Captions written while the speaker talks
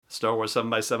Star Wars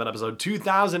 7x7 episode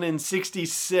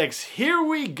 2066. Here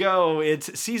we go.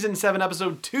 It's season 7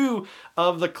 episode 2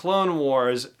 of the Clone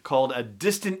Wars called A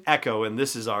Distant Echo, and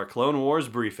this is our Clone Wars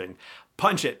briefing.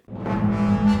 Punch it.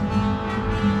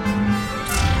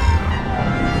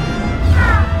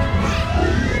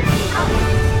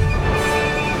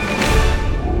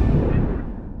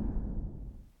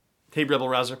 Hey Rebel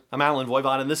Rouser, I'm Alan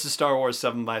Voivod, and this is Star Wars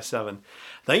 7x7.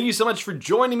 Thank you so much for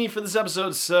joining me for this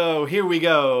episode. So here we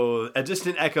go, A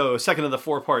Distant Echo, second of the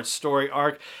 4-part story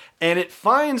arc, and it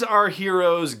finds our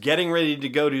heroes getting ready to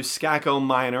go to Skako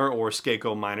Minor, or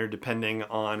Skako Minor, depending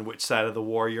on which side of the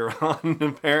war you're on,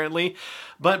 apparently.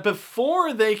 But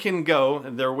before they can go,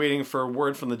 they're waiting for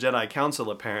word from the Jedi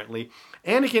Council, apparently,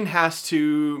 Anakin has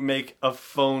to make a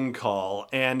phone call,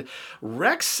 and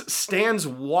Rex stands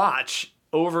watch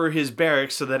over his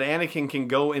barracks so that Anakin can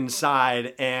go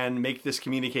inside and make this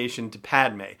communication to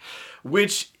Padme,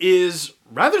 which is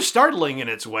rather startling in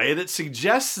its way. That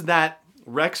suggests that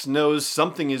Rex knows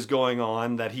something is going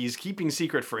on that he's keeping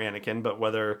secret for Anakin, but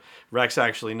whether Rex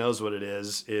actually knows what it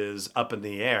is up in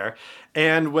the air.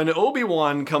 And when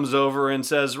Obi-Wan comes over and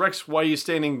says, "Rex, why are you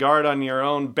standing guard on your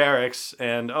own barracks?"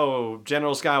 And, "Oh,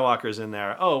 General Skywalker's in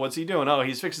there. Oh, what's he doing? Oh,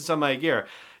 he's fixing some of my gear."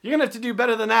 "You're going to have to do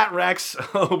better than that, Rex."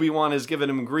 Obi-Wan is giving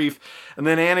him grief. And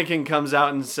then Anakin comes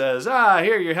out and says,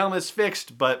 "Here, your helmet's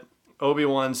fixed." But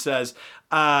Obi-Wan says,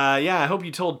 "Yeah, I hope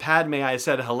you told Padme I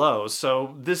said hello."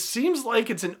 So this seems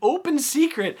like it's an open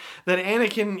secret that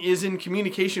Anakin is in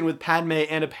communication with Padme,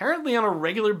 and apparently on a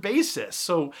regular basis.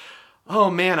 So, oh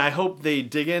man, I hope they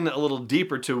dig in a little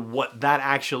deeper to what that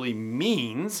actually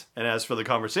means. And as for the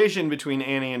conversation between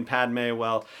Annie and Padme,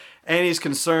 well, Annie's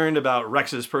concerned about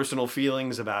Rex's personal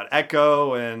feelings about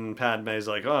Echo, and Padme's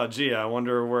like, "Oh, gee, I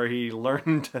wonder where he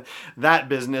learned that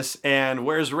business, and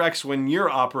where's Rex when you're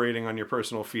operating on your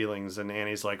personal feelings?" And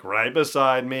Annie's like, "Right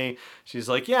beside me." She's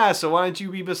like, "Yeah, so why don't you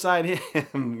be beside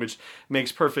him?" Which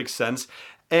makes perfect sense.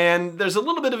 And there's a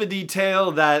little bit of a detail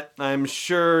that I'm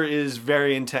sure is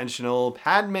very intentional.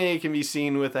 Padme can be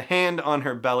seen with a hand on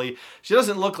her belly. She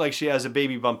doesn't look like she has a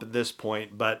baby bump at this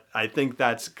point, but I think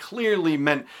that's clearly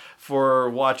meant for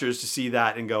watchers to see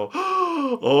that and go,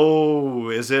 "Oh,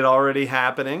 is it already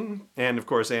happening?" And of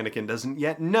course, Anakin doesn't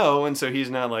yet know, and so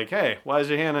he's not like, "Hey, why is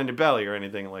your hand on your belly?" or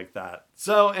anything like that.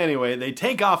 So anyway, they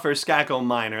take off for Skako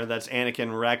Minor, that's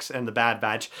Anakin, Rex, and the Bad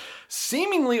Batch,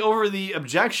 seemingly over the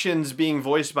objections being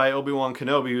voiced by Obi-Wan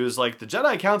Kenobi, who's like, "The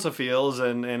Jedi Council feels,"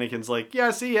 and Anakin's like,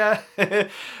 "Yeah, see ya."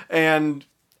 And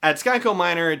at Skako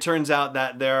Minor, it turns out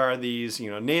that there are these,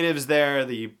 natives there,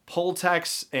 the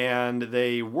Poltex, and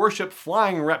they worship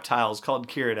flying reptiles called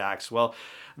Kiridax. Well,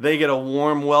 they get a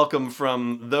warm welcome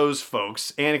from those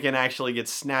folks. Anakin actually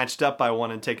gets snatched up by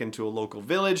one and taken to a local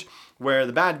village where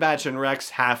the Bad Batch and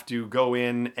Rex have to go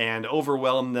in and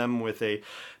overwhelm them with a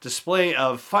display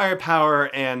of firepower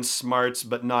and smarts,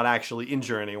 but not actually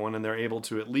injure anyone. And they're able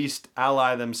to at least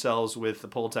ally themselves with the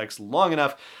Poltex long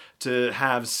enough to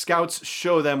have scouts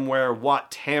show them where Wat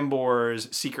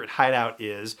Tambor's secret hideout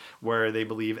is, where they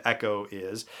believe Echo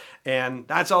is. And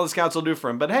that's all the scouts will do for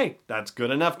him. But hey, that's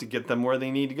good enough to get them where they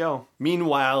need to go.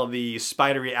 Meanwhile, the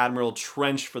spidery Admiral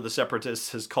Trench for the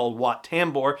Separatists has called Wat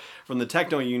Tambor from the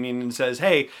Techno Union and says,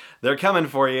 "Hey, they're coming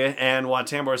for you." And Wat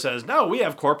Tambor says, "No, we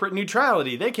have corporate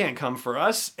neutrality. They can't come for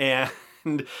us." And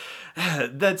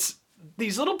that's...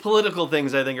 These little political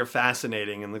things I think are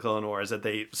fascinating in the Clone Wars, that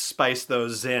they spice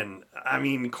those in. I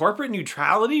mean, corporate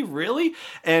neutrality, really?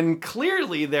 And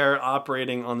clearly they're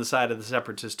operating on the side of the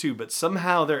Separatists too, but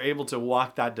somehow they're able to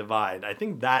walk that divide. I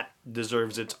think that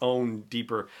deserves its own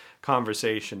deeper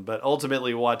conversation. But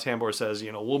ultimately, Wat Tambor says,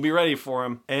 "We'll be ready for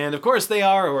him." And of course they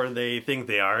are, or they think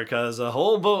they are, because a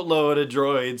whole boatload of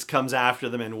droids comes after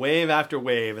them in wave after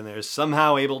wave, and they're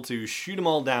somehow able to shoot them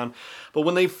all down. But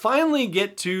when they finally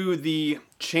get to the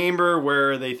chamber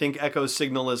where they think Echo's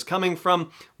signal is coming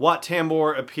from, Wat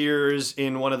Tambor appears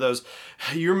in one of those...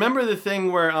 You remember the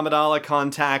thing where Amidala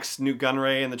contacts Nute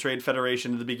Gunray and the Trade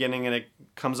Federation at the beginning, and it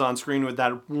comes on screen with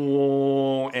that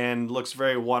whoa and looks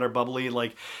very water bubbly?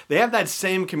 Like, they have that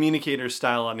same communicator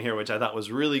style on here, which I thought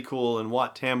was really cool. And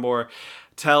Wat Tambor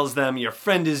tells them, "Your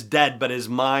friend is dead, but his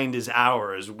mind is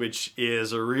ours," which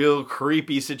is a real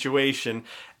creepy situation.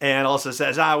 And also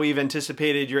says, "We've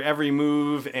anticipated your every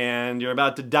move and you're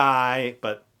about to die."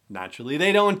 But naturally,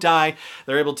 they don't die.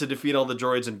 They're able to defeat all the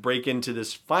droids and break into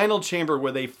this final chamber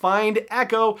where they find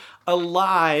Echo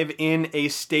alive in a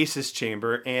stasis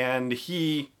chamber. And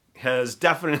he has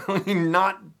definitely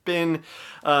not been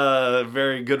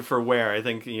very good for wear. I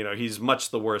think, he's much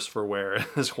the worse for wear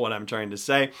is what I'm trying to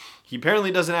say. He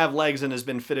apparently doesn't have legs and has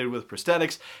been fitted with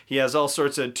prosthetics. He has all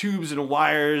sorts of tubes and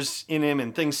wires in him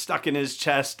and things stuck in his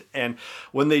chest. And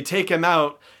when they take him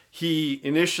out, he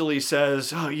initially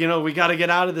says, we got to get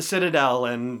out of the Citadel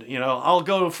and, I'll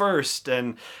go first.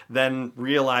 And then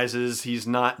realizes he's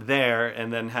not there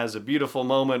and then has a beautiful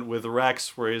moment with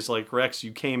Rex where he's like, Rex,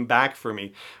 you came back for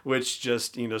me, which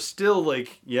just, still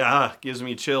gives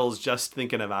me chills just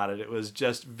thinking about it. It was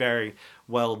just very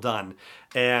well done.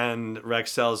 And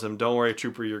Rex tells him, don't worry,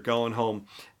 Trooper, you're going home.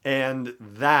 And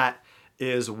that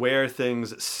is where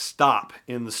things stop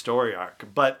in the story arc.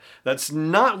 But that's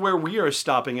not where we are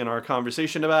stopping in our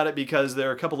conversation about it, because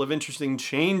there are a couple of interesting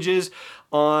changes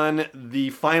on the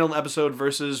final episode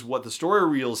versus what the story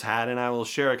reels had, and I will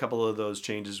share a couple of those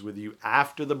changes with you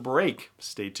after the break.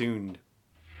 Stay tuned.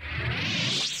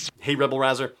 Hey Rebel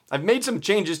Rouser, I've made some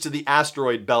changes to the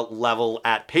asteroid belt level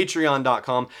at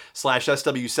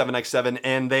patreon.com/SW7X7,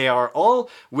 and they are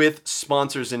all with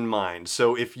sponsors in mind.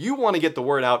 So if you want to get the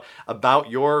word out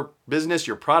about your business,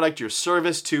 your product, your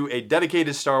service to a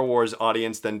dedicated Star Wars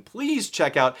audience, then please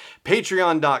check out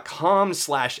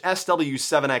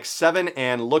patreon.com/SW7X7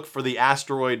 and look for the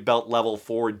asteroid belt level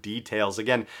for details.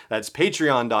 Again, that's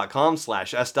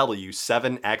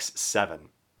patreon.com/SW7X7.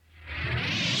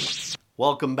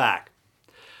 Welcome back.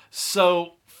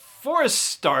 So, for a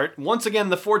start, once again,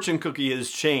 the fortune cookie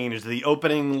has changed. The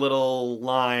opening little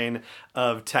line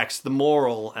of text, the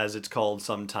moral, as it's called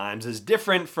sometimes, is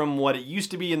different from what it used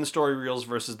to be in the story reels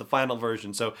versus the final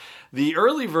version. So, the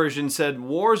early version said,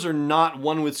 wars are not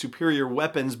won with superior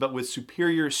weapons, but with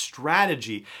superior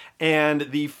strategy.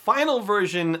 And the final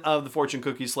version of the fortune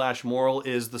cookie / moral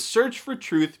is, the search for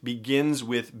truth begins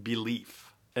with belief.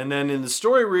 And then in the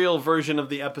story reel version of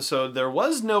the episode, there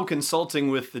was no consulting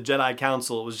with the Jedi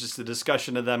Council. It was just a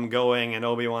discussion of them going and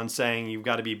Obi-Wan saying, you've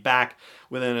got to be back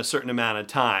within a certain amount of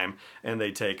time, and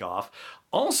they take off.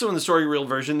 Also in the story reel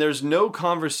version, there's no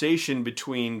conversation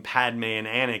between Padme and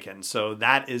Anakin, so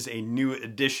that is a new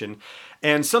addition.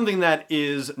 And something that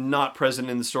is not present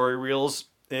in the story reels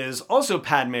is also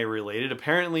Padme related.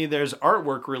 Apparently there's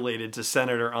artwork related to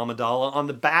Senator Amidala on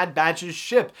the Bad Batch's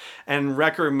ship, and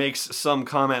Wrecker makes some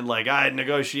comment like, I'd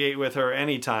negotiate with her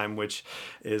anytime, which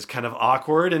is kind of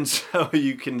awkward, and so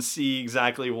you can see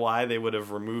exactly why they would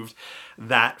have removed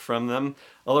that from them.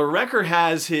 Although Wrecker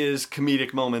has his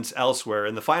comedic moments elsewhere.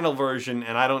 In the final version,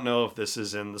 and I don't know if this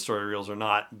is in the story reels or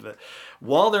not, but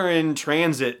while they're in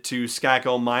transit to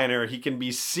Skako Minor, he can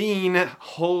be seen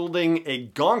holding a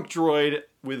gonk droid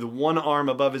with one arm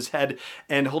above his head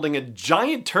and holding a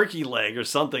giant turkey leg or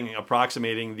something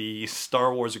approximating the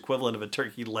Star Wars equivalent of a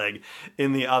turkey leg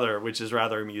in the other, which is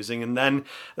rather amusing. And then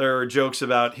there are jokes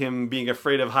about him being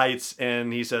afraid of heights,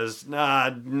 and he says,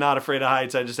 nah, not afraid of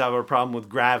heights, I just have a problem with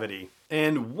gravity.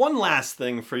 And one last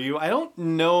thing for you, I don't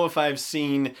know if I've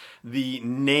seen the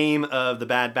name of the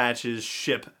Bad Batch's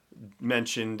ship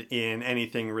mentioned in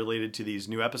anything related to these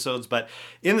new episodes, but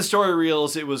in the story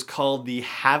reels it was called the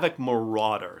Havoc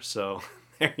Marauder, so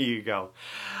there you go.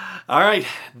 All right,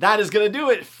 that is going to do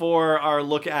it for our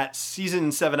look at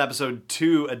Season 7, Episode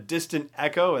 2, A Distant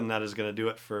Echo, and that is going to do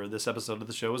it for this episode of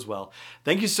the show as well.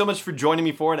 Thank you so much for joining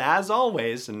me for it, as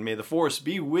always, and may the Force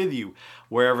be with you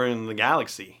wherever in the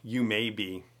galaxy you may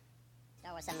be.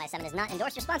 Star Wars 7x7 is not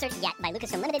endorsed or sponsored yet by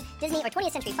Lucasfilm Limited, Disney, or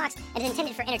 20th Century Fox, and is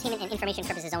intended for entertainment and information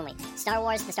purposes only. Star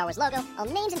Wars, the Star Wars logo, all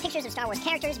names and pictures of Star Wars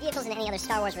characters, vehicles, and any other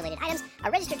Star Wars-related items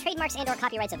are registered trademarks and/or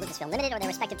copyrights of Lucasfilm Limited or their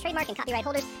respective trademark and copyright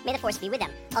holders. May the Force be with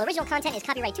them. All original content is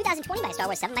copyright 2020 by Star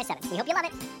Wars 7x7. We hope you love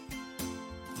it.